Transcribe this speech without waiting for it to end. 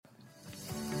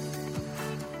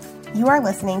You are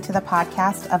listening to the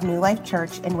podcast of New Life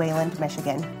Church in Wayland,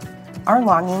 Michigan. Our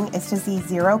longing is to see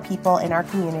 0 people in our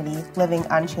community living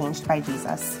unchanged by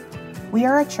Jesus. We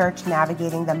are a church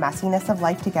navigating the messiness of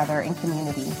life together in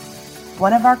community.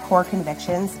 One of our core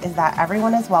convictions is that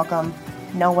everyone is welcome,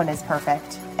 no one is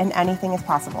perfect, and anything is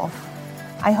possible.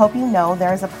 I hope you know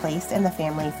there is a place in the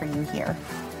family for you here.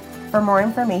 For more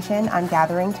information on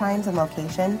gathering times and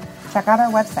location, check out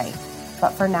our website.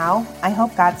 But for now, I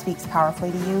hope God speaks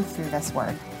powerfully to you through this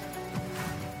word.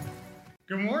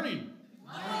 Good morning.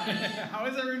 How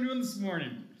is everyone doing this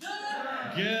morning?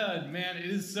 Good, man. It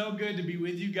is so good to be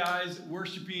with you guys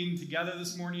worshiping together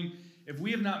this morning. If we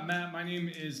have not met, my name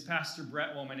is Pastor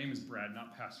Brett. Well, my name is Brad,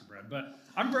 not Pastor Brad, but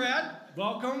I'm Brad.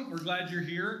 Welcome. We're glad you're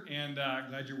here and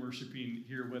glad you're worshiping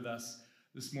here with us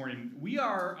this morning. We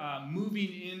are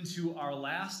moving into our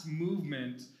last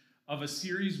movement of a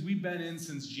series we've been in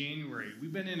since January.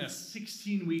 We've been in a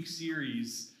 16-week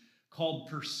series called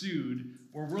Pursued,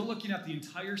 where we're looking at the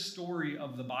entire story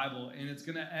of the Bible, and it's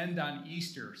going to end on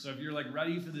Easter. So if you're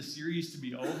ready for the series to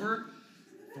be over,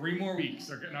 3 more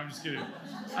weeks. Okay, no, I'm just kidding.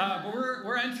 But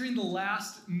we're entering the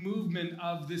last movement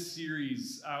of this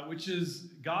series, which is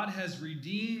God has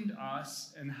redeemed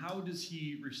us, and how does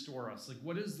he restore us?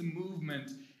 What is the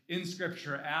movement in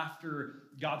Scripture after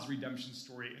God's redemption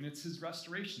story? And it's his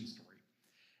restoration story.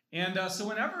 And so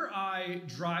whenever I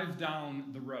drive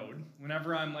down the road,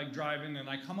 whenever I'm driving and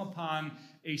I come upon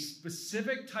a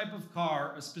specific type of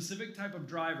car, a specific type of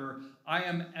driver, I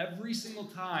am every single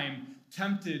time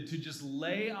tempted to just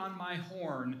lay on my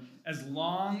horn as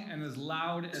long and as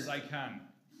loud as I can.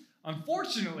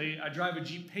 Unfortunately, I drive a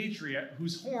Jeep Patriot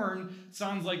whose horn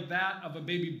sounds like that of a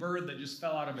baby bird that just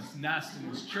fell out of its nest and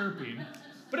was chirping.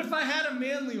 But if I had a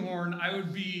manly horn, I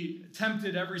would be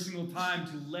tempted every single time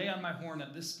to lay on my horn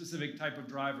at this specific type of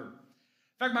driver.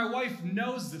 In fact, my wife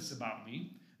knows this about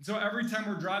me. And so every time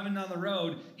we're driving down the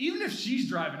road, even if she's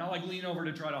driving, I'll lean over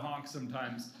to try to honk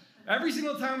sometimes. Every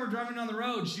single time we're driving down the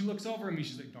road, she looks over at me.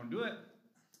 She's like, don't do it.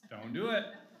 Don't do it.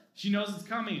 She knows it's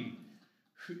coming.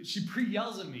 She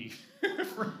pre-yells at me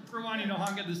for wanting to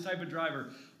honk at this type of driver.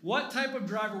 What type of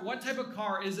driver, what type of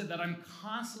car is it that I'm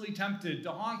constantly tempted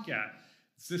to honk at?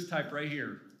 It's this type right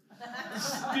here.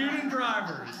 Student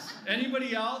drivers.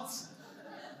 Anybody else?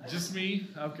 Just me?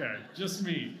 Okay, just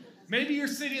me. Maybe you're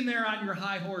sitting there on your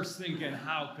high horse thinking,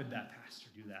 how could that pastor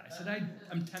do that? I said,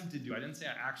 I'm tempted to. I didn't say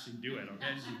I actually do it,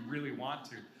 okay? I just really want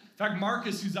to. In fact,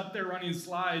 Marcus, who's up there running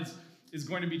slides, is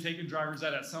going to be taking driver's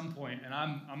ed at some point, and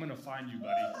I'm going to find you,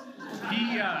 buddy.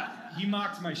 He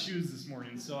mocked my shoes this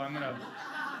morning, so I'm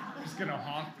just going to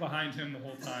honk behind him the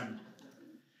whole time.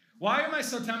 Why am I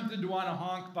so tempted to want to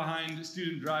honk behind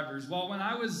student drivers? Well, when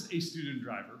I was a student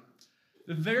driver,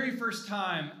 the very first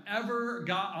time ever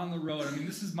got on the road,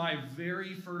 this is my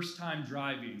very first time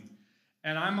driving,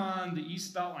 and I'm on the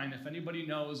East Beltline, if anybody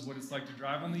knows what it's like to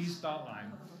drive on the East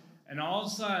Beltline, and all of a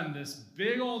sudden, this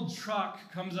big old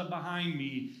truck comes up behind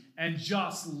me and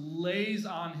just lays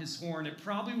on his horn. It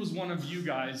probably was one of you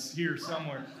guys here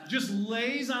somewhere. Just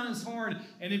lays on his horn.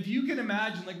 And if you can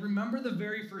imagine, remember the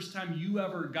very first time you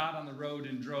ever got on the road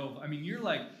and drove?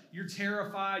 You're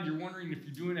terrified. You're wondering if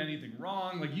you're doing anything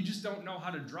wrong. You just don't know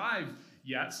how to drive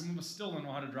yet. Some of us still don't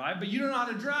know how to drive, but you don't know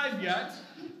how to drive yet.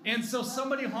 And so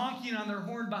somebody honking on their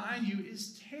horn behind you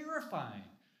is terrifying.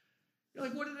 You're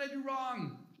like, what did I do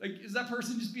wrong? Is that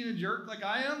person just being a jerk like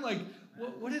I am?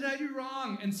 What did I do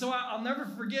wrong? And so I'll never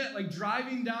forget,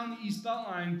 driving down the East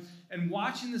Beltline and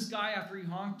watching this guy after he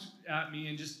honked at me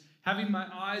and just having my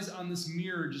eyes on this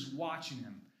mirror, just watching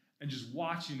him and just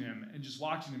watching him and just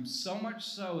watching him, so much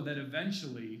so that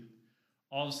eventually,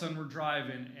 all of a sudden we're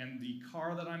driving and the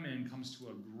car that I'm in comes to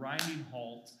a grinding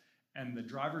halt, and the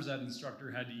driver's ed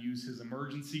instructor had to use his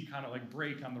emergency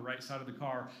brake on the right side of the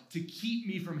car to keep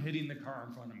me from hitting the car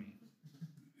in front of me.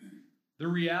 The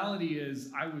reality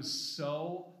is I was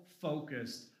so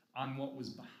focused on what was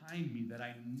behind me that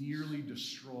I nearly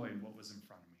destroyed what was in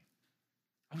front of me.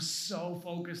 I was so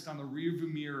focused on the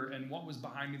rearview mirror and what was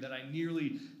behind me that I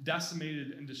nearly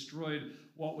decimated and destroyed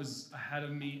what was ahead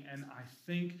of me, and I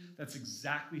think that's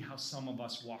exactly how some of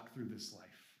us walk through this life.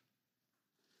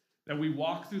 That we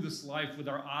walk through this life with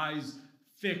our eyes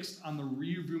fixed on the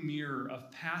rearview mirror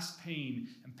of past pain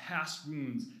and past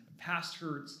wounds and past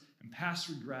hurts and past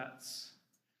regrets.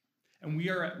 And we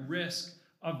are at risk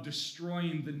of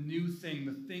destroying the new thing,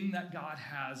 the thing that God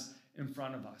has in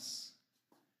front of us.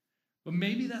 But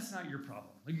maybe that's not your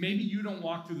problem. Maybe you don't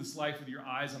walk through this life with your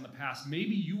eyes on the past.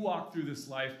 Maybe you walk through this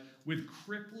life with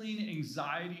crippling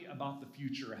anxiety about the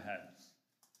future ahead.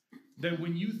 That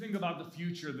when you think about the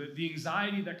future, the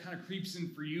anxiety that kind of creeps in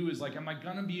for you is am I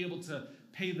going to be able to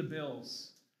pay the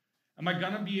bills? Am I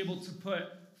going to be able to put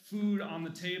food on the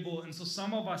table? And so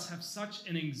some of us have such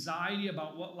an anxiety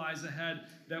about what lies ahead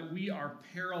that we are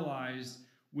paralyzed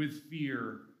with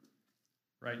fear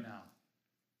right now.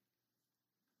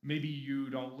 Maybe you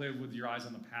don't live with your eyes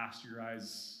on the past, your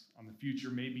eyes on the future.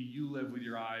 Maybe you live with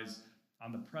your eyes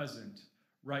on the present,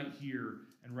 right here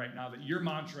and right now. That your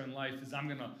mantra in life is, I'm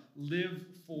going to live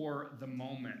for the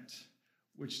moment,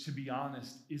 which, to be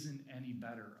honest, isn't any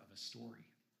better of a story.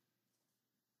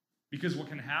 Because what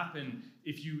can happen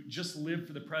if you just live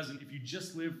for the present, if you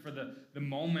just live for the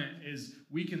moment, is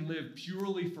we can live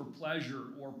purely for pleasure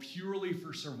or purely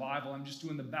for survival. I'm just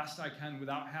doing the best I can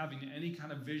without having any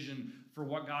kind of vision for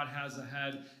what God has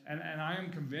ahead. And I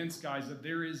am convinced, guys, that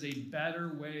there is a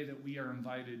better way that we are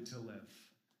invited to live.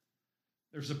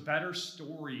 There's a better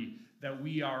story that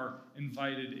we are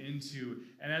invited into.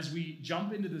 And as we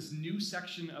jump into this new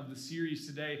section of the series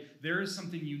today, there is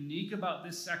something unique about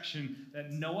this section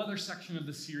that no other section of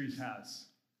the series has.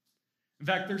 In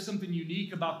fact, there's something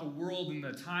unique about the world and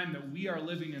the time that we are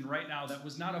living in right now that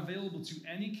was not available to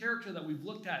any character that we've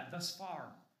looked at thus far.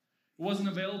 It wasn't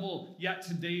available yet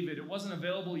to David. It wasn't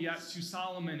available yet to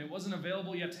Solomon. It wasn't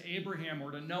available yet to Abraham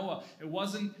or to Noah. It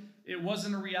wasn't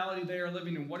a reality they are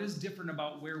living in. What is different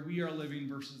about where we are living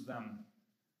versus them?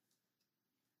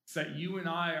 It's that you and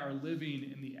I are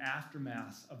living in the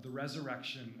aftermath of the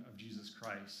resurrection of Jesus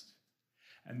Christ.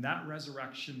 And that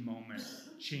resurrection moment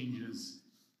changes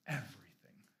everything.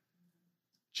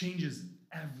 Changes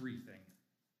everything.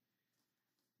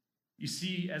 You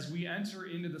see, as we enter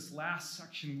into this last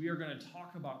section, we are going to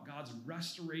talk about God's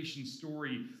restoration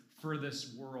story for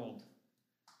this world.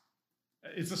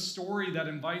 It's a story that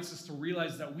invites us to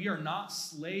realize that we are not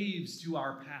slaves to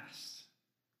our past.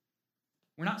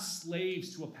 We're not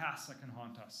slaves to a past that can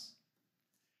haunt us.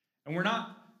 And we're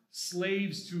not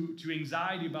slaves to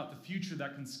anxiety about the future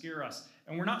that can scare us.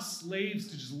 And we're not slaves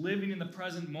to just living in the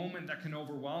present moment that can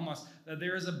overwhelm us. That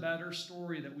there is a better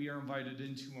story that we are invited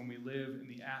into when we live in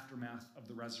the aftermath of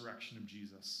the resurrection of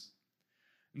Jesus.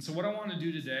 And so what I want to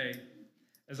do today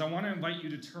is I want to invite you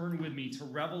to turn with me to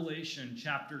Revelation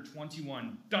chapter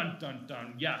 21. Dun, dun,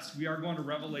 dun. Yes, we are going to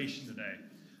Revelation today.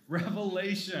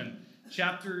 Revelation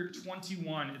chapter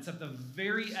 21. It's at the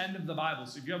very end of the Bible.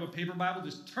 So if you have a paper Bible,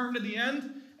 just turn to the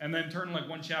end and then turn like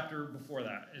one chapter before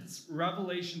that. It's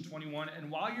Revelation 21. And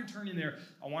while you're turning there,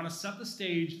 I want to set the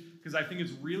stage because I think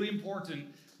it's really important.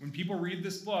 When people read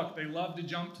this book, they love to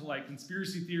jump to like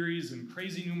conspiracy theories and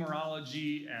crazy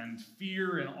numerology and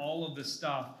fear and all of this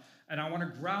stuff. And I want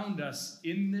to ground us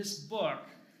in this book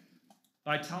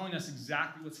by telling us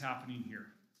exactly what's happening here.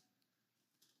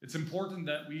 It's important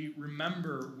that we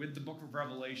remember with the book of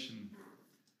Revelation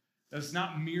that it's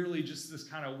not merely just this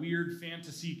kind of weird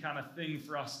fantasy kind of thing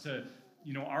for us to,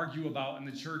 argue about in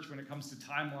the church when it comes to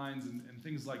timelines and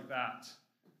things like that.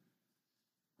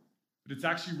 But it's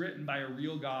actually written by a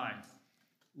real guy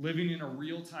living in a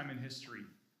real time in history.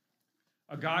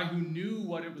 A guy who knew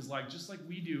what it was like, just like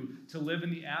we do, to live in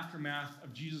the aftermath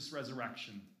of Jesus'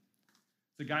 resurrection.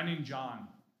 It's a guy named John,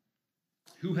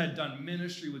 who had done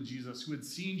ministry with Jesus, who had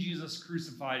seen Jesus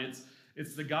crucified.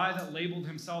 It's the guy that labeled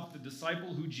himself the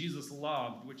disciple who Jesus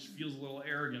loved, which feels a little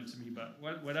arrogant to me, but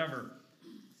whatever.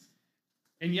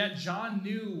 And yet John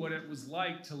knew what it was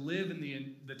like to live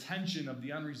in the tension of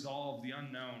the unresolved, the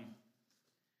unknown.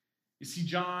 You see,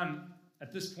 John,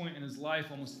 at this point in his life,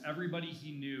 almost everybody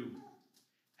he knew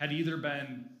had either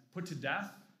been put to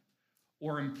death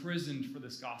or imprisoned for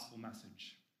this gospel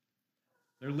message.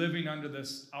 They're living under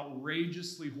this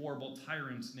outrageously horrible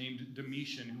tyrant named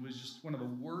Domitian, who was just one of the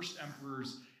worst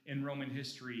emperors in Roman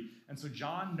history. And so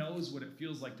John knows what it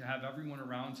feels like to have everyone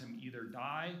around him either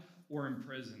die or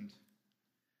imprisoned.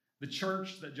 The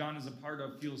church that John is a part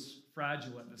of feels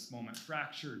fragile at this moment,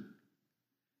 fractured.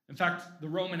 In fact, the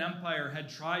Roman Empire had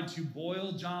tried to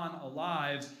boil John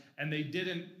alive, and they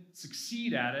didn't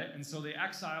succeed at it, and so they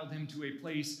exiled him to a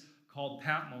place called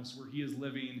Patmos, where he is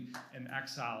living in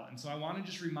exile. And so I want to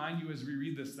just remind you as we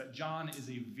read this that John is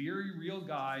a very real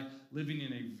guy living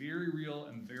in a very real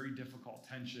and very difficult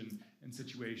tension and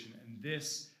situation. And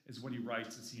this is what he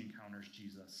writes as he encounters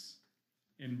Jesus.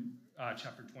 In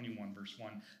chapter 21, verse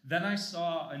 1. Then I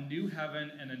saw a new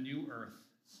heaven and a new earth.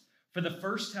 For the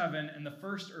first heaven and the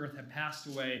first earth had passed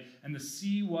away, and the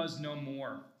sea was no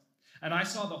more. And I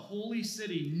saw the holy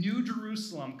city, New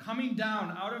Jerusalem, coming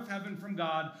down out of heaven from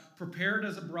God, prepared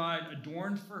as a bride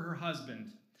adorned for her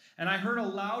husband. And I heard a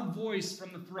loud voice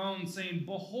from the throne saying,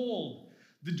 Behold,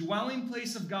 the dwelling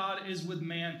place of God is with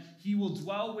man. He will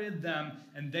dwell with them,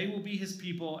 and they will be his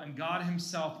people, and God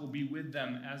himself will be with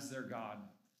them as their God.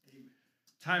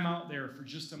 Time out there for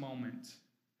just a moment.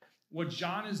 What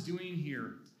John is doing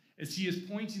here is he is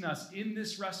pointing us in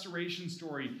this restoration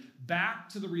story back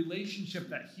to the relationship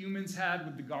that humans had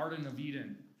with the Garden of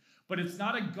Eden. But it's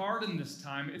not a garden this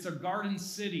time, it's a garden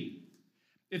city.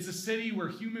 It's a city where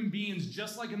human beings,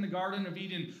 just like in the Garden of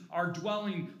Eden, are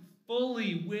dwelling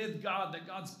fully with God, that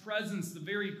God's presence, the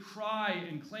very cry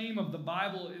and claim of the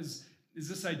Bible is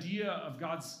this idea of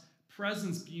God's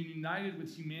presence being united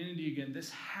with humanity again. This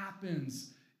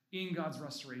happens in God's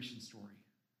restoration story.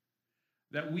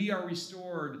 That we are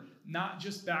restored not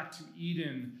just back to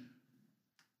Eden,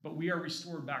 but we are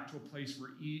restored back to a place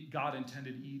where God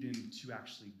intended Eden to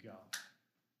actually go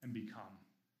and become.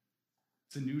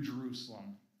 It's a new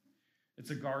Jerusalem. It's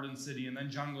a garden city. And then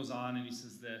John goes on and he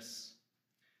says this: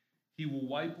 he will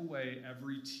wipe away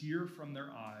every tear from their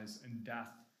eyes, and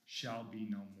death shall be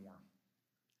no more.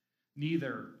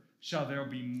 Neither shall there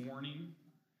be mourning,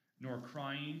 nor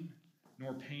crying,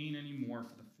 nor pain anymore,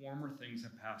 for the former things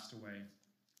have passed away.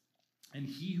 And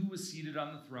he who was seated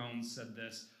on the throne said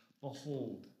this: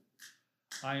 behold,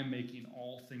 I am making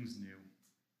all things new.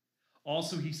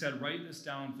 Also, he said, write this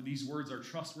down, for these words are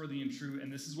trustworthy and true.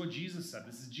 And this is what Jesus said.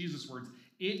 This is Jesus' words.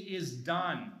 It is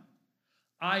done.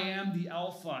 I am the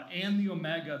Alpha and the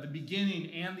Omega, the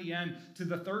beginning and the end. To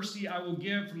the thirsty I will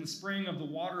give from the spring of the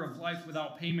water of life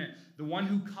without payment. The one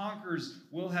who conquers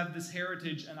will have this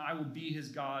heritage, and I will be his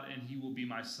God, and he will be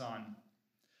my son.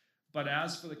 But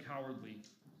as for the cowardly,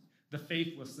 the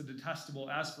faithless, the detestable,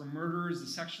 as for murderers, the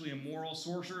sexually immoral,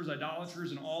 sorcerers,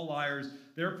 idolaters, and all liars,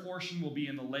 their portion will be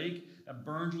in the lake that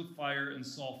burns with fire and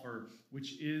sulfur,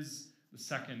 which is the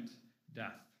second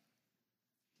death.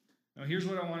 Now, here's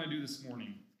what I want to do this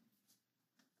morning.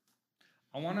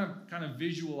 I want to kind of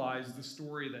visualize the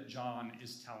story that John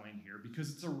is telling here,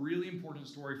 because it's a really important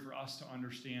story for us to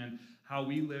understand how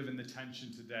we live in the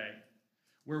tension today,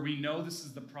 where we know this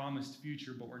is the promised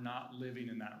future, but we're not living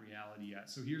in that reality yet.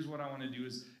 So here's what I want to do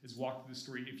is walk through the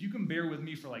story. If you can bear with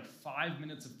me for like 5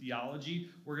 minutes of theology,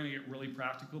 we're going to get really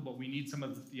practical, but we need some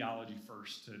of the theology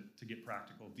first to get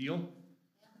practical. Deal?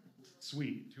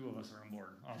 Sweet. 2 of us are on board.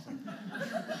 Awesome.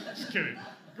 Just kidding.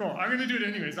 Cool. I'm going to do it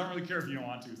anyways. I don't really care if you don't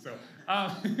want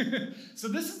to. So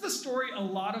this is the story a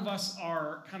lot of us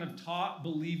are kind of taught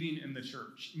believing in the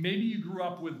church. Maybe you grew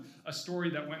up with a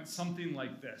story that went something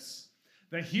like this: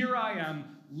 that here I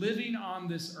am living on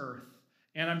this earth,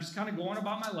 and I'm just kind of going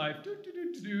about my life,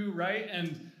 right?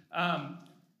 And,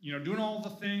 doing all the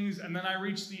things, and then I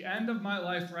reach the end of my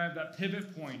life where I have that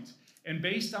pivot point. And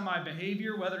based on my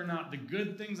behavior, whether or not the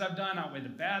good things I've done outweigh the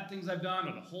bad things I've done,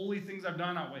 or the holy things I've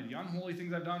done outweigh the unholy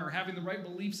things I've done, or having the right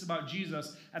beliefs about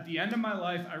Jesus, at the end of my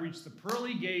life, I reach the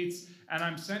pearly gates, and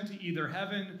I'm sent to either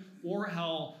heaven or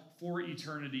hell for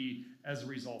eternity as a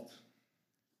result.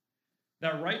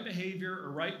 That right behavior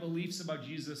or right beliefs about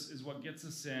Jesus is what gets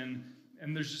us in,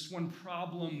 and there's just one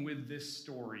problem with this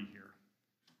story here.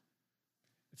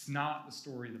 It's not the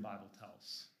story the Bible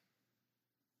tells.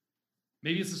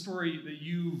 Maybe it's a story that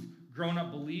you've grown up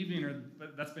believing or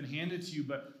that's been handed to you,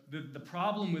 but the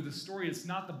problem with the story, it's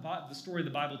not the story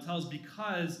the Bible tells,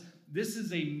 because this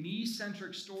is a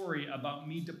me-centric story about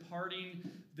me departing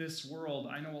this world.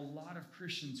 I know a lot of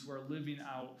Christians who are living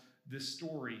out this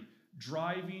story,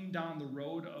 driving down the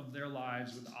road of their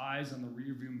lives with eyes on the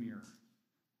rearview mirror,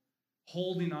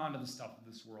 holding on to the stuff of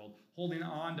this world, holding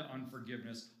on to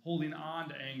unforgiveness, holding on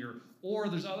to anger. Or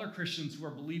there's other Christians who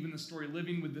are believing the story,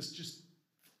 living with this just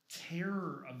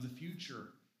terror of the future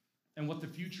and what the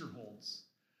future holds.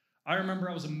 I remember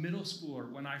I was a middle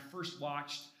schooler when I first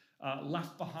watched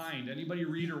Left Behind. Anybody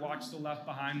read or watch the Left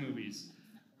Behind movies?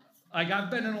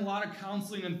 I've been in a lot of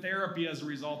counseling and therapy as a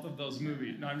result of those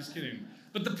movies. No, I'm just kidding.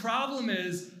 But the problem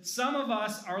is, some of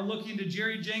us are looking to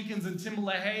Jerry Jenkins and Tim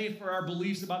LaHaye for our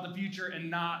beliefs about the future,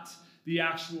 and not the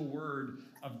actual word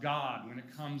of God when it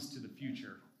comes to the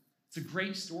future. It's a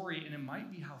great story, and it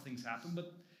might be how things happen,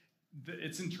 but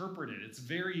it's interpreted. It's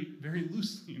very, very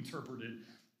loosely interpreted,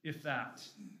 if that.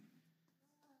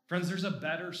 Friends, there's a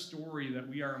better story that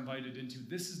we are invited into.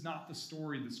 This is not the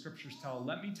story the scriptures tell.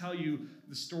 Let me tell you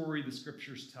the story the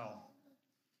scriptures tell.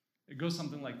 It goes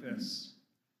something like this: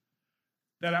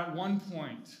 that at one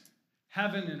point,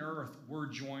 heaven and earth were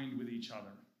joined with each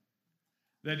other.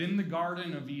 That in the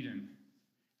Garden of Eden,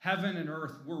 heaven and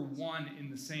earth were one in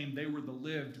the same. They were the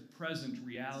lived, present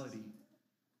reality.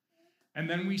 And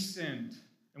then we sinned,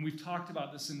 and we've talked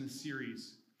about this in this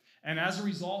series. And as a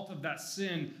result of that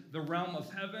sin, the realm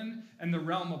of heaven and the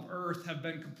realm of earth have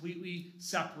been completely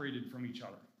separated from each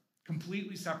other.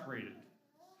 Completely separated.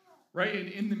 Right? And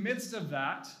in the midst of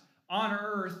that, on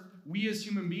earth, we as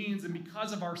human beings, and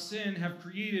because of our sin, have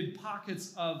created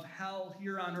pockets of hell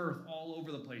here on earth all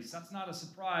over the place. That's not a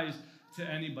surprise to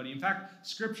anybody. In fact,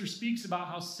 Scripture speaks about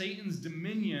how Satan's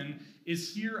dominion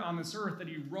is here on this earth, that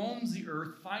he roams the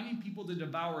earth, finding people to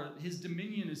devour. His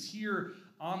dominion is here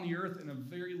on the earth in a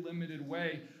very limited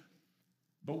way.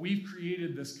 But we've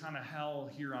created this kind of hell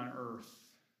here on earth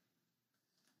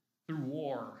through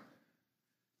war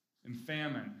and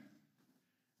famine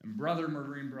and brother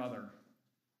murdering brother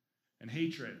and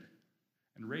hatred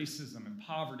and racism and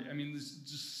poverty. I mean, there's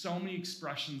just so many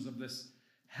expressions of this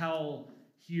hell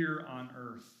here on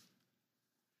earth.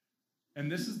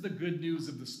 And this is the good news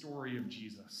of the story of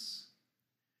Jesus,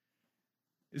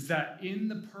 is that in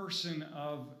the person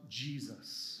of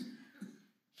Jesus,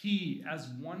 he, as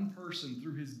one person,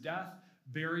 through his death,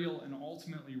 burial, and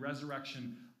ultimately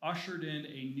resurrection, ushered in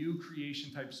a new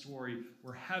creation type story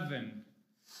where heaven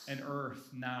and earth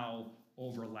now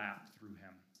overlap through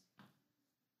him.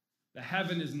 The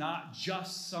heaven is not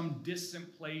just some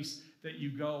distant place that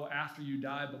you go after you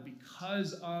die, but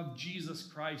because of Jesus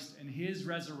Christ and his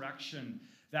resurrection,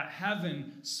 that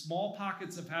heaven, small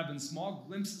pockets of heaven, small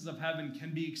glimpses of heaven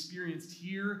can be experienced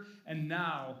here and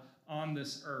now on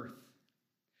this earth.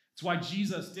 It's why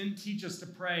Jesus didn't teach us to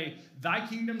pray, thy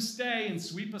kingdom stay and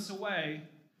sweep us away.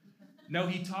 No,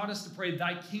 he taught us to pray,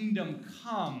 thy kingdom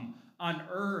come on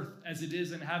earth as it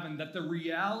is in heaven, that the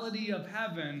reality of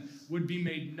heaven would be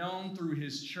made known through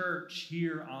his church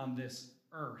here on this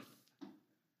earth.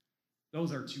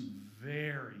 Those are two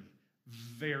very,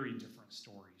 very different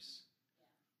stories.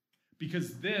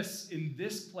 Because in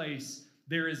this place,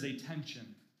 there is a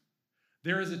tension.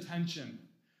 There is a tension.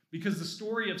 Because the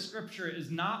story of Scripture is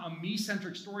not a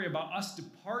me-centric story about us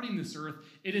departing this earth.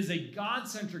 It is a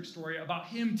God-centric story about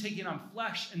him taking on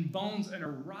flesh and bones and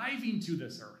arriving to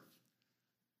this earth.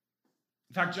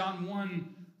 In fact, John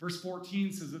 1, verse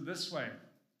 14 says it this way.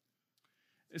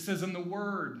 It says, "In the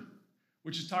Word,"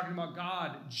 which is talking about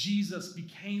God, "Jesus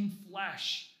became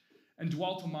flesh and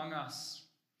dwelt among us.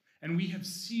 And we have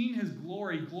seen his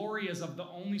glory, glory as of the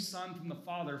only Son from the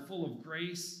Father, full of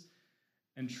grace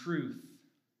and truth."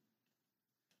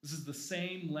 This is the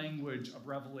same language of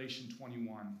Revelation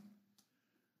 21,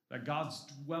 that God's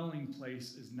dwelling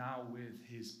place is now with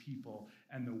his people,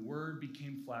 and the Word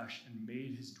became flesh and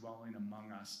made his dwelling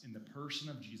among us. In the person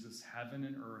of Jesus, heaven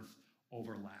and earth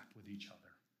overlap with each other.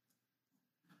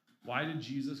 Why did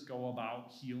Jesus go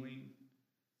about healing,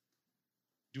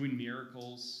 doing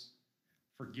miracles,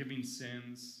 forgiving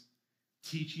sins,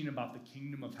 teaching about the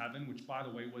kingdom of heaven, which, by the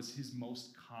way, was his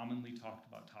most commonly talked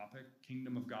about topic,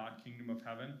 kingdom of God, kingdom of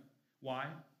heaven? Why?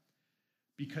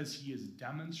 Because he is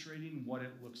demonstrating what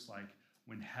it looks like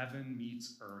when heaven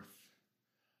meets earth,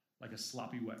 like a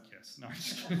sloppy wet kiss. No, I'm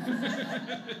just kidding.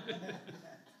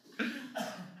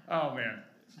 Oh, man.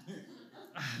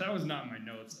 That was not in my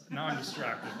notes. Now I'm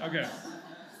distracted. Okay.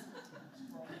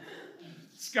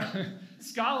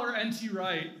 Scholar N.T.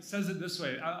 Wright says it this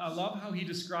way. I love how he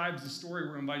describes the story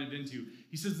we're invited into.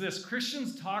 He says this: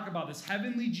 Christians talk about this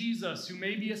heavenly Jesus who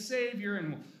may be a savior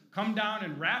and will come down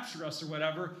and rapture us or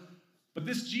whatever, but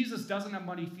this Jesus doesn't have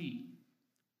muddy feet.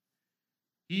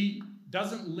 He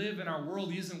doesn't live in our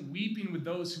world. He isn't weeping with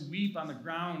those who weep on the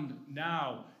ground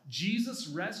now. Jesus'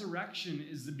 resurrection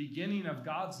is the beginning of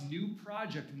God's new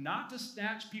project, not to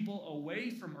snatch people away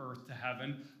from earth to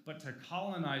heaven, but to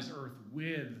colonize earth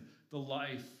with the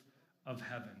life of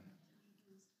heaven.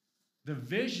 The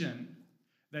vision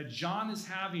that John is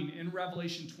having in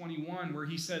Revelation 21, where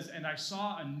he says, "And I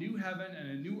saw a new heaven and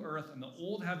a new earth, and the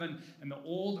old heaven and the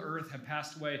old earth have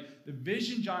passed away." The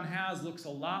vision John has looks a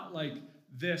lot like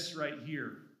this right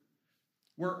here,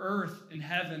 where earth and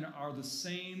heaven are the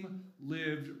same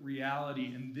lived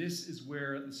reality, and this is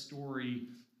where the story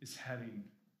is heading.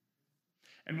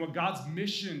 And what God's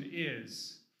mission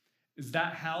is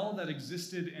that hell that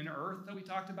existed in earth that we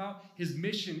talked about, his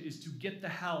mission is to get the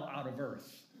hell out of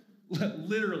earth.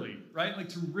 Literally, right? Like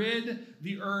to rid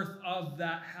the earth of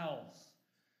that hell.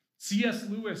 C.S.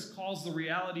 Lewis calls the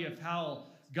reality of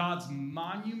hell God's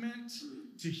monument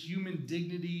to human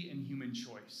dignity and human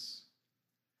choice.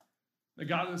 The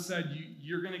God has said,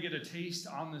 you're going to get a taste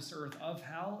on this earth of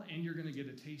hell, and you're going to get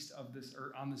a taste of this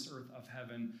earth, on this earth of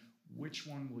heaven. Which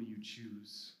one will you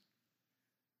choose?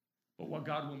 But what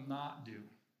God will not do,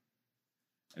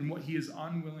 and what he is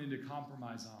unwilling to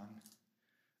compromise on,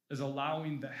 is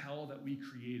allowing the hell that we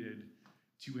created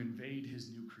to invade his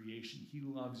new creation. He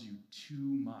loves you too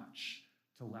much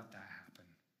to let that happen.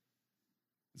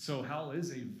 So hell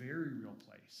is a very real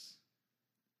place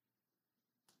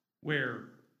where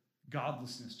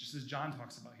godlessness, just as John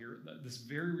talks about here, this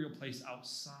very real place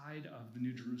outside of the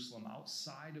New Jerusalem,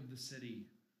 outside of the city,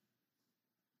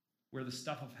 where the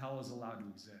stuff of hell is allowed to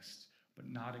exist, but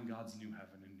not in God's new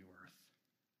heaven and new earth.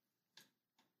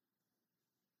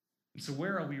 So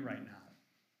where are we right now?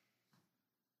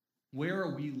 Where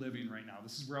are we living right now?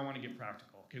 This is where I want to get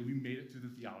practical. Okay, we made it through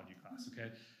the theology class,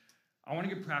 okay? I want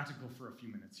to get practical for a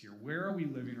few minutes here. Where are we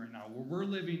living right now? Well, we're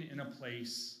living in a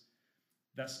place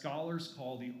that scholars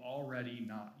call the already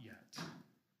not yet.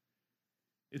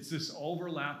 It's this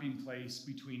overlapping place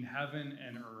between heaven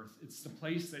and earth. It's the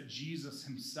place that Jesus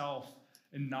himself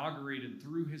inaugurated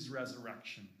through his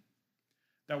resurrection.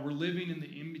 That we're living in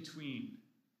the in-between.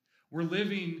 We're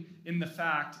living in the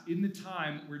fact, in the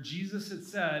time where Jesus had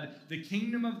said, the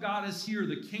kingdom of God is here.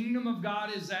 The kingdom of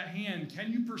God is at hand.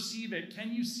 Can you perceive it?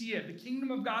 Can you see it? The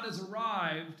kingdom of God has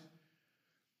arrived.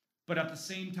 But at the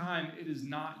same time, it is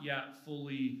not yet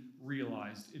fully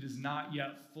realized. It is not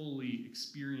yet fully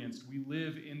experienced. We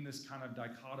live in this kind of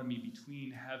dichotomy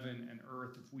between heaven and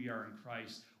earth if we are in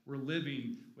Christ. We're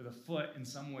living with a foot in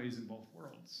some ways in both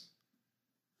worlds.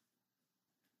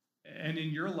 And in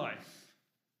your life,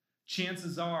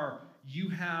 chances are you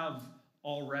have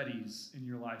alreadys in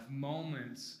your life,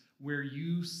 moments where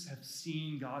you have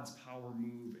seen God's power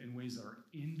move in ways that are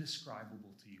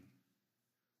indescribable to you,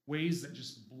 ways that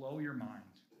just blow your mind.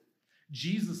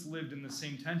 Jesus lived in the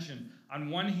same tension. On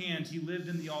one hand, he lived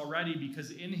in the already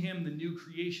because in him the new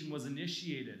creation was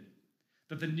initiated,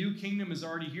 that the new kingdom is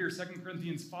already here. 2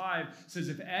 Corinthians 5 says,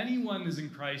 if anyone is in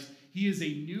Christ, he is a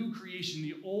new creation.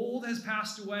 The old has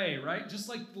passed away, right? Just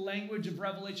like the language of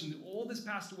Revelation, the old has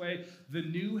passed away, the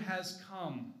new has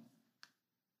come.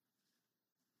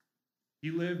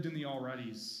 He lived in the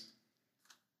alreadys.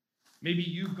 Maybe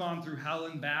you've gone through hell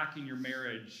and back in your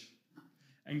marriage,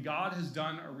 and God has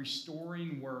done a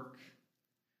restoring work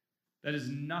that is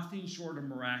nothing short of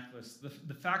miraculous.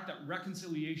 The fact that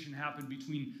reconciliation happened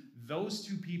between those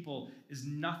two people is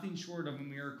nothing short of a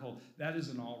miracle. That is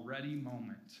an already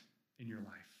moment in your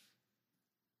life.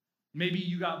 Maybe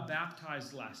you got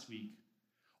baptized last week,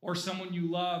 or someone you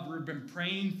love or have been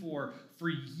praying for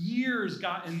years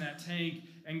got in that tank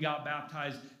and got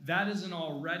baptized. That is an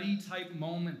already type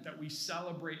moment that we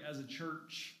celebrate as a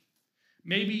church.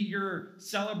 Maybe you're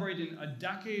celebrating a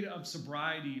decade of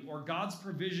sobriety, or God's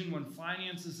provision when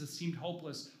finances have seemed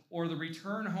hopeless, or the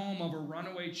return home of a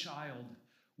runaway child.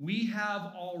 We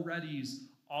have alreadys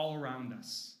all around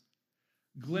us.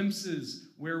 Glimpses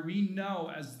where we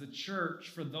know as the church,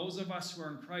 for those of us who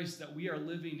are in Christ, that we are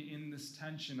living in this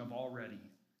tension of already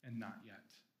and not yet.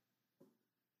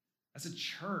 As a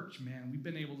church, man, we've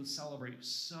been able to celebrate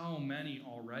so many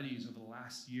alreadys over the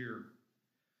last year.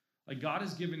 Like, God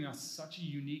has given us such a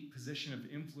unique position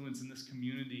of influence in this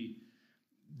community.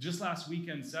 Just last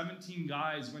weekend, 17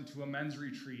 guys went to a men's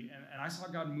retreat, and I saw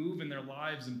God move in their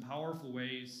lives in powerful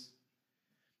ways.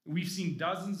 We've seen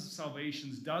dozens of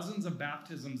salvations, dozens of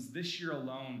baptisms this year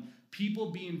alone,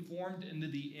 people being formed into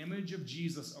the image of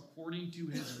Jesus according to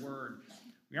his word.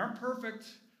 We aren't perfect,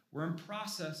 we're in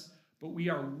process, but we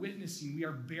are witnessing, we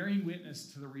are bearing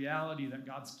witness to the reality that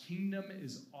God's kingdom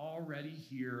is already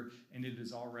here and it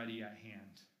is already at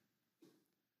hand.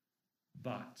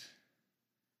 But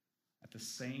at the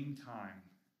same time,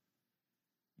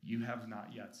 you have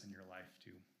not yets in your life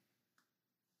too.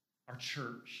 Our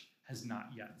church has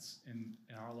not yets in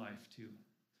our life too.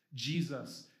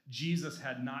 Jesus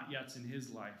had not yets in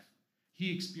his life.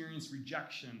 He experienced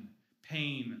rejection,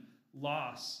 pain,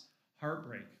 loss,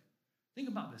 heartbreak. Think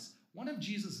about this. One of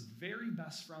Jesus' very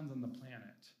best friends on the planet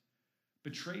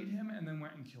betrayed him and then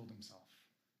went and killed himself.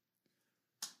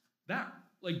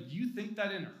 You think that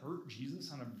didn't hurt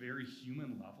Jesus on a very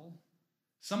human level?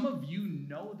 Some of you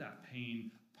know that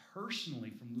pain personally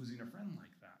from losing a friend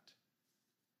like that.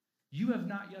 You have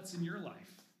not yets in your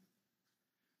life.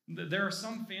 There are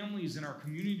some families in our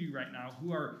community right now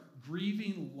who are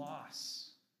grieving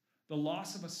loss, the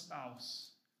loss of a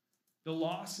spouse, the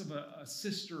loss of a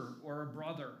sister or a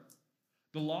brother,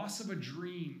 the loss of a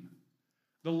dream,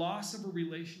 the loss of a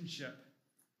relationship.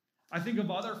 I think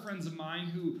of other friends of mine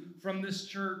who, from this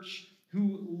church,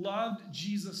 who loved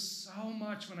Jesus so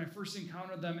much when I first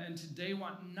encountered them and today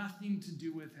want nothing to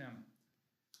do with him.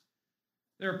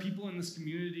 There are people in this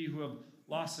community who have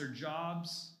lost their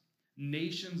jobs.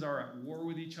 Nations are at war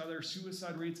with each other.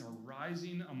 Suicide rates are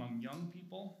rising among young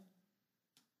people.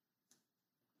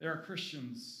 There are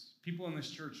Christians, people in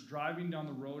this church, driving down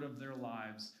the road of their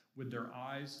lives with their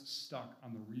eyes stuck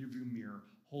on the rearview mirror,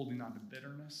 holding on to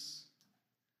bitterness,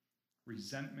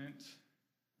 resentment,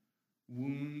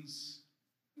 wounds,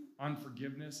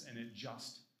 unforgiveness, and it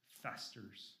just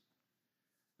festers.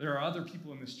 There are other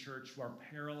people in this church who are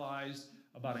paralyzed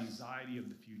about anxiety of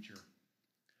the future.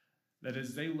 That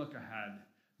as they look ahead,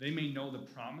 they may know the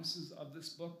promises of this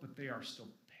book, but they are still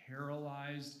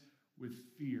paralyzed with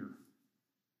fear.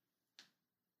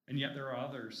 And yet there are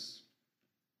others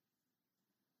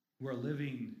who are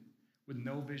living with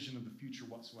no vision of the future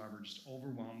whatsoever, just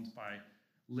overwhelmed by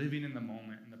living in the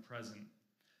moment, in the present.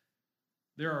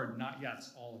 There are not yets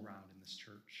all around in this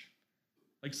church.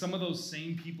 Like some of those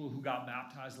same people who got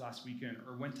baptized last weekend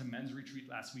or went to men's retreat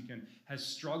last weekend has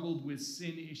struggled with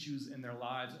sin issues in their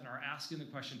lives and are asking the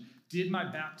question, did my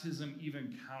baptism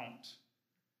even count?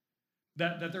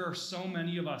 That there are so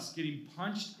many of us getting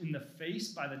punched in the face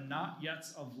by the not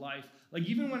yets of life. Like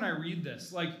even when I read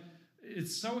this, like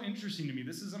it's so interesting to me.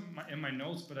 This isn't in my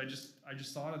notes, but I just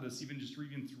thought of this even just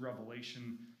reading through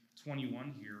Revelation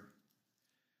 21 here.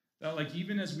 That like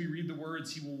even as we read the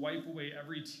words, he will wipe away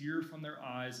every tear from their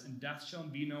eyes, and death shall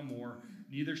be no more.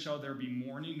 Neither shall there be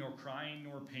mourning, nor crying,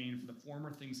 nor pain, for the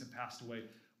former things have passed away.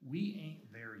 We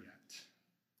ain't there yet.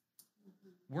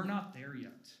 We're not there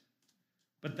yet.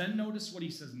 But then notice what he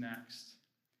says next.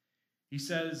 He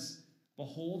says,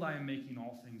 behold, I am making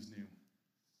all things new.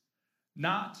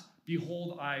 Not,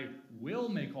 behold, I will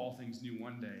make all things new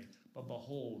one day, but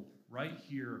behold, right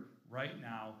here, right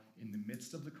now, in the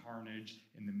midst of the carnage,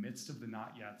 in the midst of the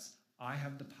not yets, I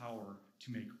have the power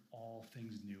to make all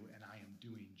things new, and I am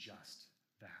doing just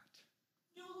that.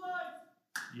 New life.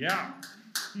 Yeah.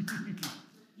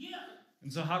 Yeah.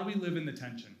 And so how do we live in the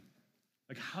tension?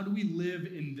 Like, how do we live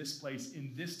in this place,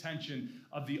 in this tension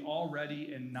of the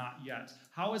already and not yet?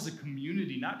 How as a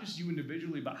community, not just you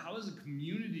individually, but how as a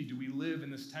community do we live in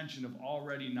this tension of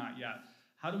already, not yet?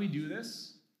 How do we do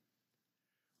this?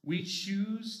 We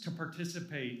choose to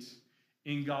participate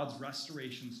in God's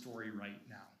restoration story right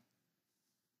now.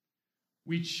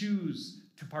 We choose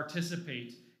to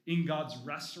participate in God's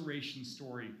restoration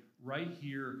story right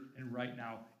here and right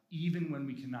now, even when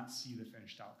we cannot see the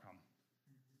finished outcome.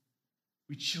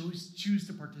 We choose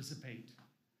to participate.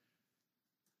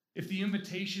 If the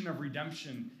invitation of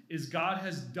redemption is God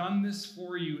has done this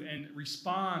for you and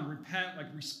respond, repent, like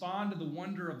respond to the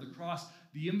wonder of the cross,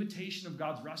 the invitation of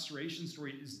God's restoration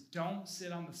story is don't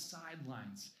sit on the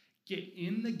sidelines. Get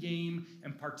in the game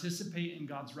and participate in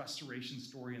God's restoration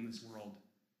story in this world.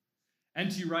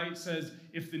 N.T. Wright says,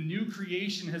 if the new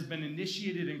creation has been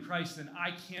initiated in Christ, then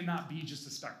I cannot be just a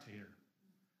spectator.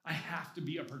 I have to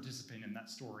be a participant in that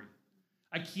story.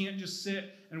 I can't just sit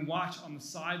and watch on the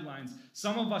sidelines.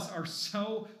 Some of us are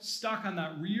so stuck on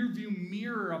that rear view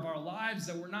mirror of our lives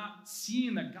that we're not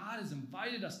seeing that God has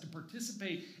invited us to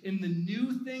participate in the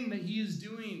new thing that he is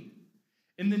doing,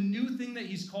 in the new thing that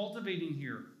he's cultivating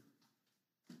here.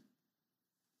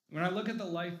 When I look at the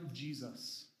life of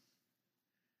Jesus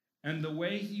and the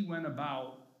way he went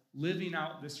about living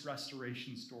out this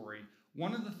restoration story,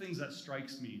 one of the things that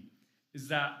strikes me is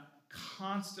that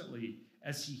constantly,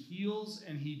 as he heals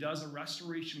and he does a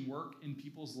restoration work in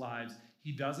people's lives,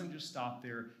 he doesn't just stop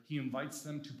there. He invites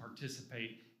them to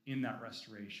participate in that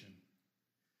restoration.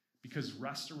 Because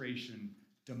restoration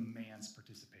demands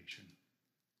participation.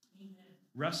 Amen.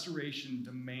 Restoration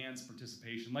demands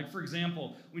participation. Like, for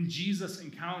example, when Jesus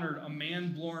encountered a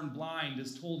man born blind,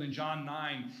 as told in John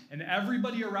 9, and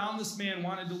everybody around this man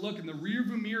wanted to look in the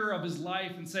rearview mirror of his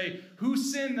life and say, who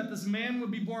sinned that this man would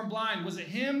be born blind? Was it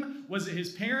him? Was it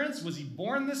his parents? Was he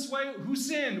born this way? Who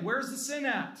sinned? Where's the sin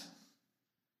at?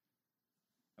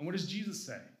 And what does Jesus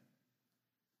say?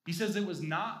 He says it was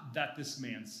not that this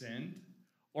man sinned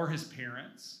or his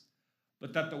parents,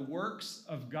 but that the works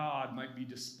of God might be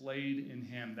displayed in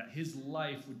him, that his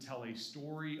life would tell a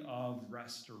story of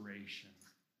restoration.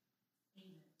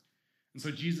 Amen. And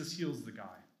so Jesus heals the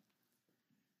guy.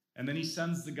 And then he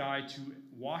sends the guy to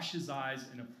wash his eyes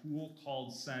in a pool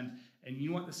called Send. And you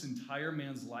know what this entire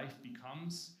man's life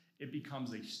becomes? It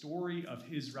becomes a story of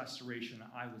his restoration.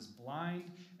 I was blind,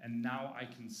 and now I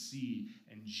can see.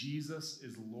 And Jesus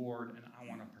is Lord, and I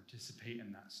want to participate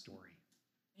in that story.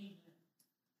 Amen.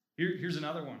 Here's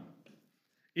another one.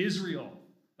 Israel,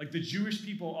 like the Jewish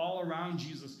people all around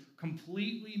Jesus,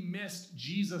 completely missed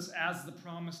Jesus as the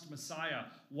promised Messiah.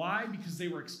 Why? Because they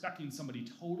were expecting somebody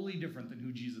totally different than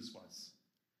who Jesus was.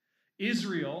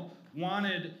 Israel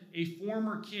wanted a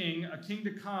former king, a king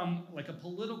to come, like a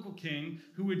political king,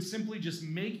 who would simply just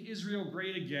make Israel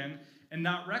great again and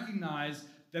not recognize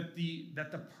that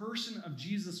the person of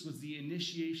Jesus was the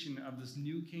initiation of this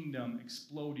new kingdom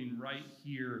exploding right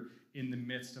here in the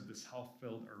midst of this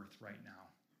health-filled earth right now.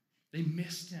 They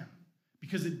missed him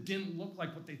because it didn't look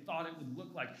like what they thought it would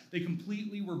look like. They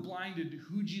completely were blinded to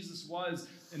who Jesus was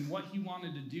and what he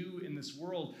wanted to do in this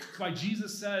world. That's why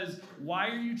Jesus says, why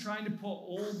are you trying to put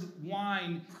old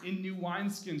wine in new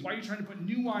wineskins? Why are you trying to put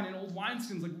new wine in old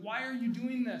wineskins? Like, why are you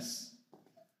doing this?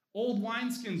 Old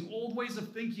wineskins, old ways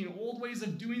of thinking, old ways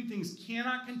of doing things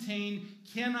cannot contain,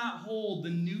 cannot hold the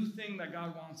new thing that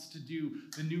God wants to do,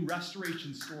 the new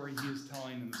restoration story he is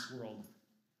telling in this world.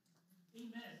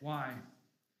 Amen. Why?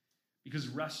 Because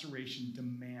restoration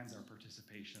demands our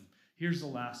participation. Here's the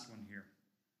last one here.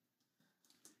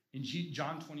 In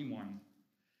John 21,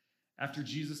 after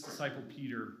Jesus' disciple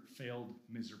Peter failed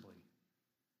miserably,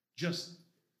 just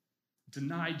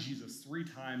denied Jesus 3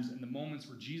 times in the moments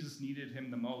where Jesus needed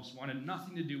him the most, wanted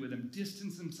nothing to do with him,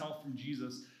 distanced himself from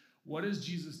Jesus, what does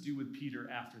Jesus do with Peter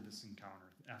after this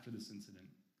encounter, after this incident?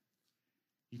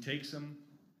 He takes him,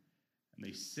 and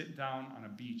they sit down on a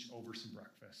beach over some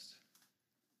breakfast.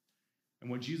 And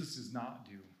what Jesus does not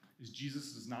do is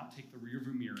Jesus does not take the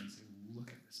rearview mirror and say, look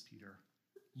at this, Peter.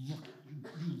 Look,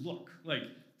 you look. Like,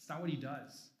 it's not what he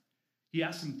does. He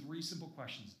asks him 3 simple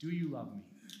questions. Do you love me?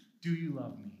 Do you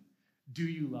love me? Do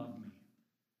you love me?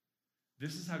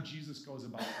 This is how Jesus goes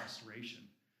about restoration.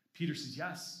 Peter says,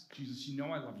 yes, Jesus, you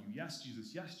know I love you. Yes,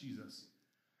 Jesus. Yes, Jesus.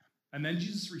 And then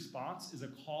Jesus' response is a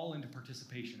call into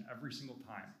participation every single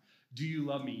time. Do you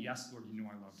love me? Yes, Lord, you know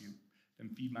I love you. Then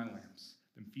feed my lambs.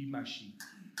 Then feed my sheep.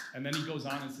 And then he goes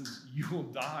on and says, you will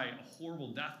die a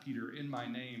horrible death, Peter, in my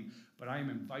name, but I am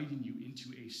inviting you into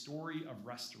a story of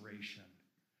restoration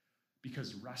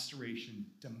because restoration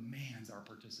demands our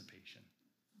participation.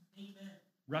 Amen.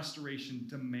 Restoration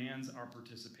demands our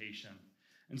participation.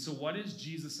 And so what is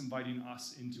Jesus inviting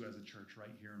us into as a church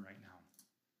right here and right now?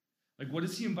 Like, what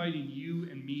is he inviting you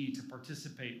and me to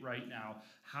participate right now?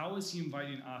 How is he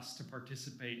inviting us to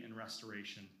participate in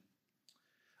restoration?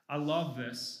 I love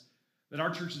this, that our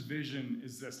church's vision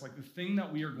is this. Like, the thing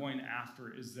that we are going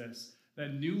after is this,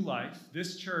 that New Life,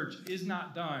 this church, is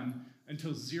not done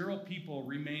until 0 people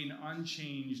remain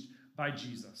unchanged by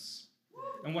Jesus.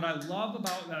 And what I love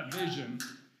about that vision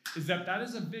is that that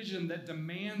is a vision that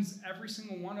demands every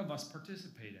single one of us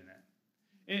participate in it.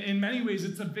 In many ways,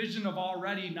 it's a vision of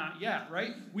already, not yet,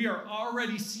 right? We are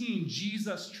already seeing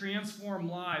Jesus transform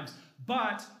lives,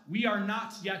 but we are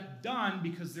not yet done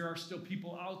because there are still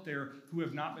people out there who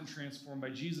have not been transformed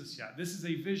by Jesus yet. This is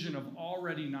a vision of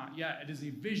already, not yet. It is a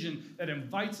vision that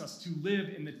invites us to live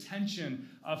in the tension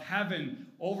of heaven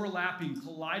overlapping,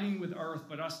 colliding with earth,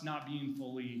 but us not being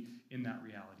fully in that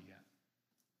reality yet.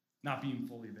 Not being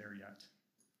fully there yet.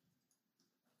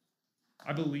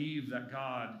 I believe that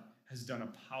God has done a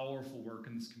powerful work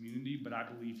in this community, but I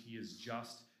believe he is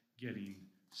just getting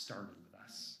started with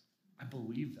us. I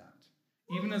believe that.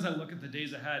 Even as I look at the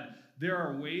days ahead, there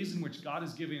are ways in which God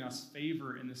is giving us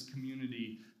favor in this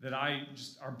community that I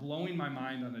just are blowing my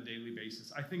mind on a daily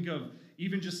basis. I think of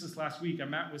even just this last week, I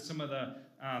met with some of the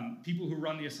people who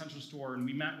run the Essential Store, and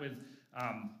we met with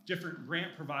different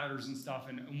grant providers and stuff.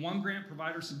 And one grant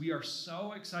provider said, we are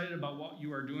so excited about what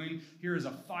you are doing. Here is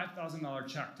a $5,000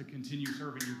 check to continue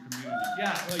serving your community.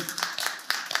 Yeah, like,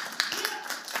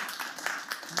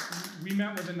 we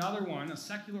met with another one, a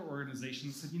secular organization,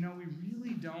 that said, you know, we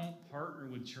really don't partner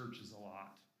with churches a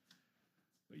lot.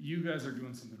 But you guys are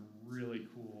doing something really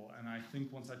cool. And I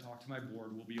think once I talk to my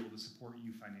board, we'll be able to support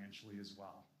you financially as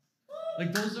well.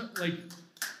 Like, those are, like,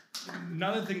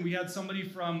 another thing, we had somebody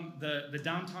from the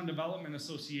Downtown Development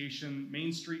Association,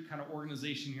 Main Street kind of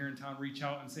organization here in town, reach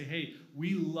out and say, hey,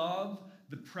 we love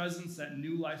the presence that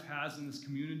New Life has in this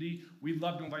community. We'd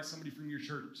love to invite somebody from your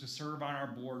church to serve on our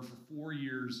board for 4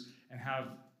 years and have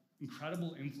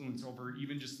incredible influence over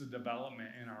even just the development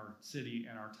in our city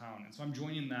and our town. And so I'm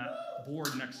joining that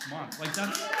board next month. Like, I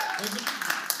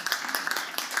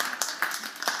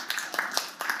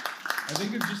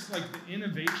think of just like the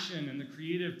innovation and the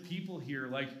creative people here.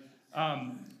 Like,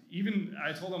 even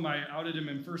I told him, I outed him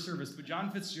in first service, but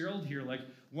John Fitzgerald here, like,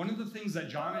 one of the things that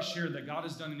John has shared that God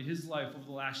has done in his life over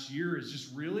the last year is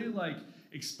just really like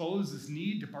expose this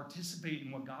need to participate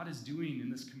in what God is doing in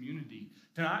this community.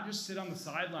 To not just sit on the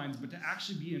sidelines, but to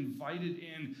actually be invited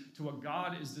in to what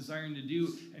God is desiring to do.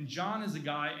 And John is a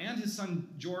guy, and his son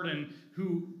Jordan,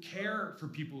 who care for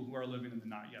people who are living in the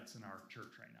not-yets in our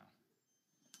church right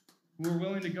now. Who are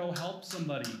willing to go help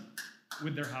somebody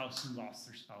with their house who lost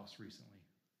their spouse recently.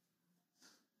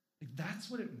 Like, that's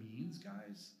what it means,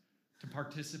 guys, to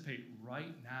participate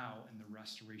right now in the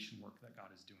restoration work that God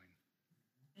is doing.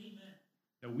 Amen.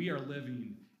 That we are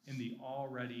living in the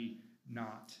already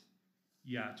not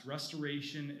yet.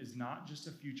 Restoration is not just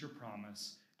a future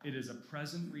promise. It is a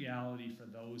present reality for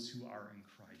those who are in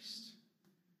Christ.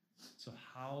 So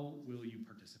how will you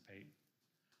participate?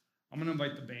 I'm going to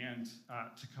invite the band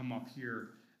to come up here,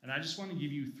 and I just want to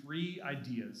give you 3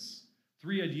 ideas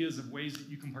of ways that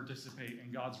you can participate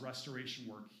in God's restoration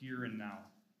work here and now.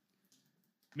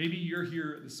 Maybe you're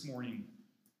here this morning,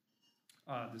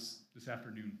 this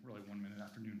afternoon, really 1 minute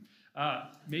afternoon.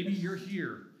 Maybe you're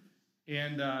here,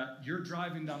 and you're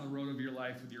driving down the road of your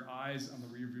life with your eyes on the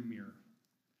rearview mirror.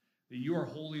 that you are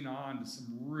holding on to some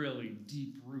really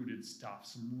deep-rooted stuff,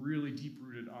 some really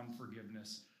deep-rooted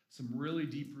unforgiveness, some really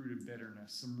deep-rooted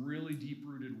bitterness, some really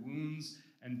deep-rooted wounds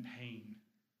and pain.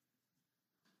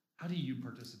 How do you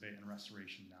participate in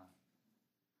restoration now?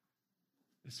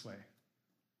 This way.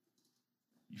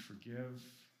 You forgive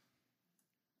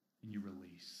and you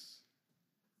release.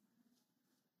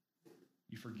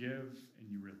 You forgive and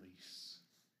you release.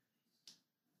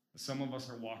 Some of us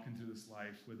are walking through this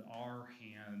life with our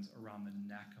hands around the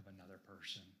neck of another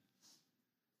person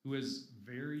who has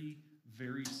very,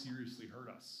 very seriously hurt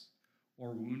us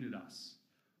or wounded us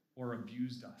or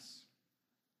abused us.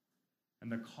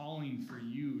 And the calling for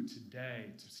you today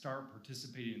to start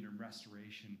participating in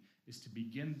restoration is to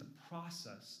begin the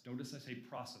process. Notice I say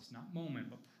process, not moment,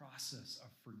 but process of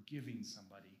forgiving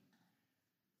somebody.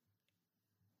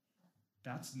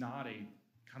 That's not a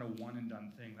kind of one and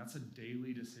done thing. That's a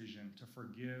daily decision to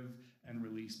forgive and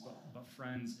release. But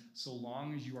friends, so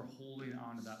long as you are holding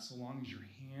on to that, so long as your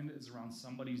hand is around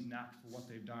somebody's neck for what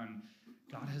they've done,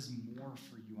 God has more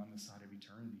for you on the side of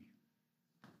eternity.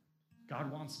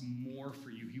 God wants more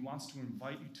for you. He wants to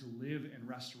invite you to live in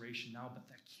restoration now, but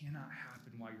that cannot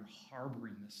happen while you're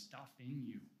harboring this stuff in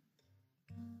you.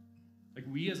 Like,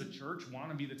 we as a church want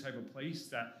to be the type of place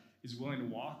that is willing to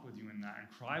walk with you in that and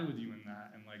cry with you in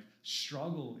that and like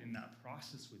struggle in that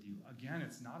process with you. Again,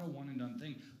 it's not a one and done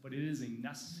thing, but it is a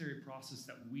necessary process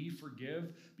that we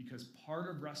forgive, because part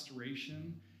of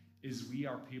restoration is we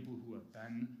are people who have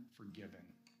been forgiven.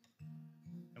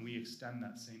 And we extend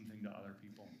that same thing to other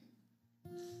people.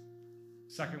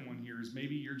 Second one here is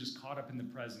maybe you're just caught up in the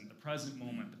present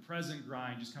moment, the present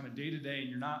grind, just kind of day to day, and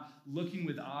you're not looking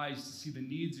with eyes to see the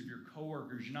needs of your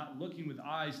coworkers. You're not looking with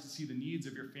eyes to see the needs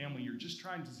of your family. You're just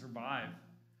trying to survive.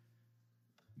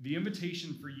 The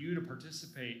invitation for you to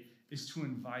participate is to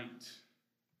invite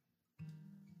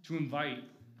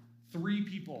 3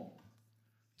 people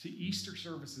to Easter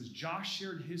services. Josh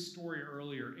shared his story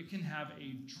earlier. It can have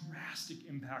a drastic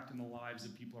impact in the lives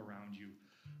of people around you.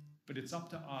 But it's up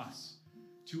to us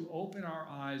to open our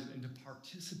eyes and to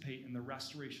participate in the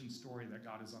restoration story that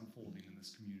God is unfolding in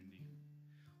this community.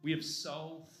 We have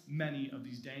so many of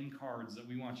these dang cards that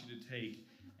we want you to take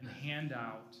and hand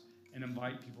out and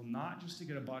invite people not just to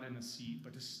get a butt in a seat,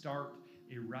 but to start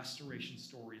a restoration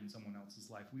story in someone else's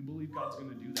life. We believe God's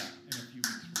going to do that in a few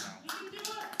weeks from now.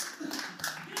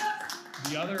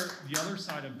 The other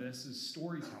side of this is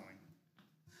storytelling.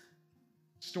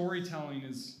 Storytelling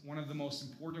is one of the most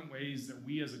important ways that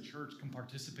we as a church can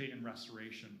participate in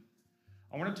restoration.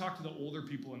 I want to talk to the older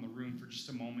people in the room for just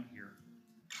a moment here.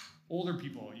 Older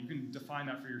people, you can define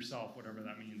that for yourself, whatever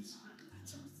that means.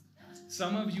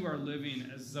 Some of you are living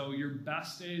as though your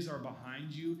best days are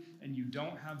behind you and you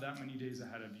don't have that many days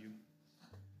ahead of you.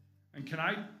 And can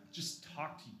I just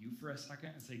talk to you for a second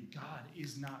and say, God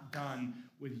is not done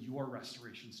with your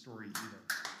restoration story either.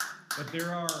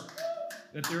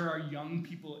 But there are young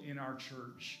people in our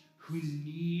church who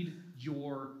need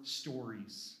your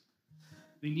stories.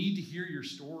 They need to hear your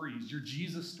stories, your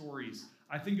Jesus stories.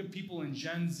 I think of people in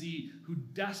Gen Z who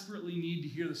desperately need to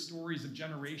hear the stories of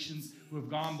generations who have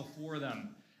gone before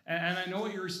them. And I know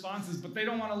what your response is, but they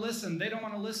don't want to listen. They don't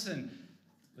want to listen.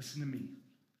 Listen to me.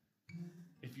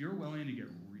 If you're willing to get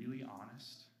really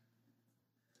honest,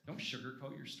 don't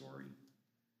sugarcoat your story.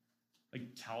 Like,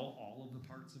 tell all of the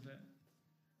parts of it.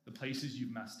 The places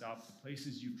you've messed up, the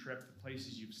places you've tripped, the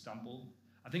places you've stumbled.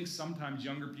 I think sometimes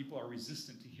younger people are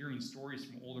resistant to hearing stories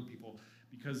from older people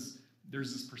because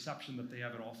there's this perception that they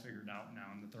have it all figured out now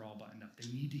and that they're all buttoned up.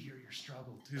 They need to hear your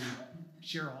struggle too.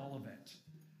 Share all of it.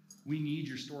 We need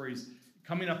your stories.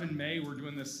 Coming up in May, we're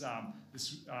doing this,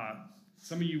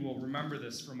 some of you will remember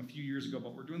this from a few years ago,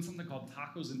 but we're doing something called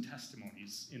Tacos and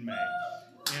Testimonies in May.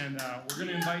 And we're going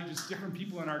to invite just different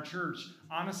people in our church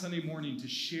on a Sunday morning to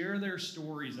share their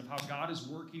stories of how God is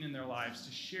working in their lives,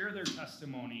 to share their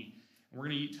testimony. And we're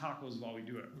going to eat tacos while we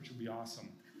do it, which will be awesome.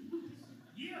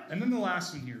 Yeah. And then the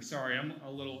last one here. Sorry, I'm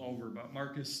a little over, but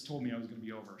Marcus told me I was going to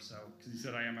be over, so because he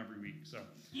said I am every week. So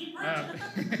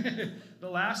the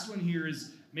last one here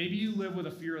is maybe you live with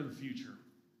a fear of the future,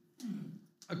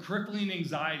 a crippling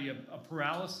anxiety, a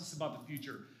paralysis about the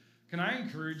future. Can I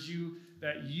encourage you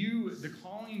that the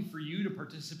calling for you to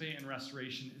participate in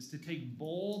restoration is to take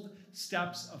bold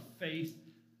steps of faith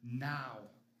now.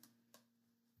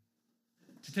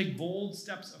 To take bold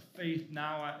steps of faith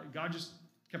now. God just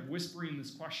kept whispering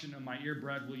this question in my ear,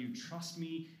 Brad, will you trust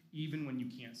me even when you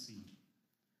can't see?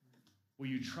 Will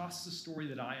you trust the story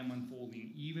that I am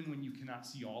unfolding even when you cannot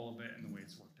see all of it and the way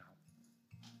it's worked out?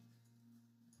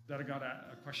 That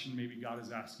a question maybe God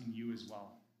is asking you as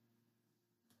well.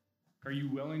 Are you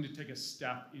willing to take a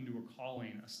step into a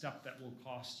calling, a step that will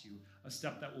cost you, a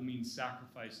step that will mean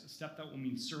sacrifice, a step that will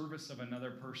mean service of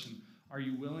another person? Are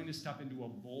you willing to step into a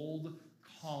bold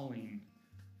calling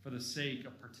for the sake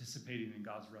of participating in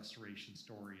God's restoration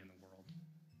story in the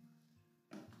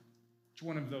world? Which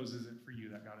one of those is it for you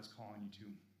that God is calling you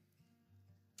to?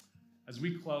 As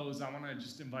we close, I want to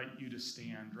just invite you to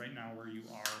stand right now where you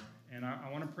are, and I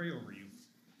want to pray over you.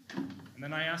 And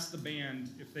then I asked the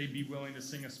band if they'd be willing to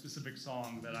sing a specific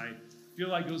song that I feel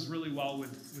like goes really well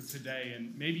with today.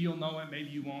 And maybe you'll know it, maybe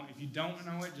you won't. If you don't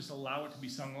know it, just allow it to be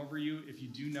sung over you. If you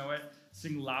do know it,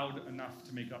 sing loud enough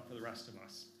to make up for the rest of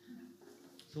us.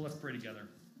 So let's pray together.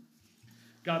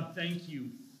 God, thank you.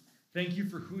 Thank you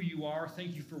for who you are.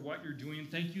 Thank you for what you're doing.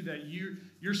 Thank you that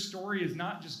your story is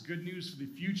not just good news for the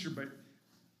future, but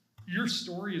your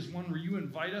story is one where you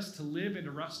invite us to live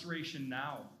into restoration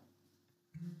now.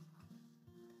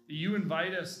 You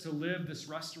invite us to live this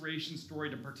restoration story,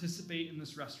 to participate in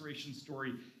this restoration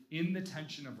story in the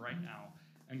tension of right now.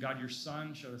 And God, your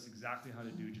Son showed us exactly how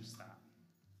to do just that.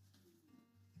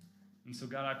 And so,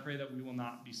 God, I pray that we will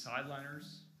not be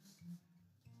sideliners,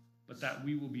 but that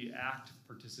we will be active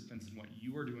participants in what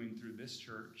you are doing through this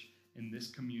church, in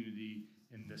this community,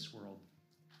 in this world.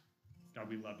 God,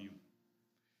 we love you.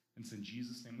 And it's in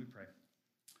Jesus' name we pray.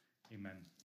 Amen.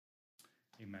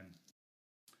 Amen.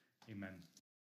 Amen.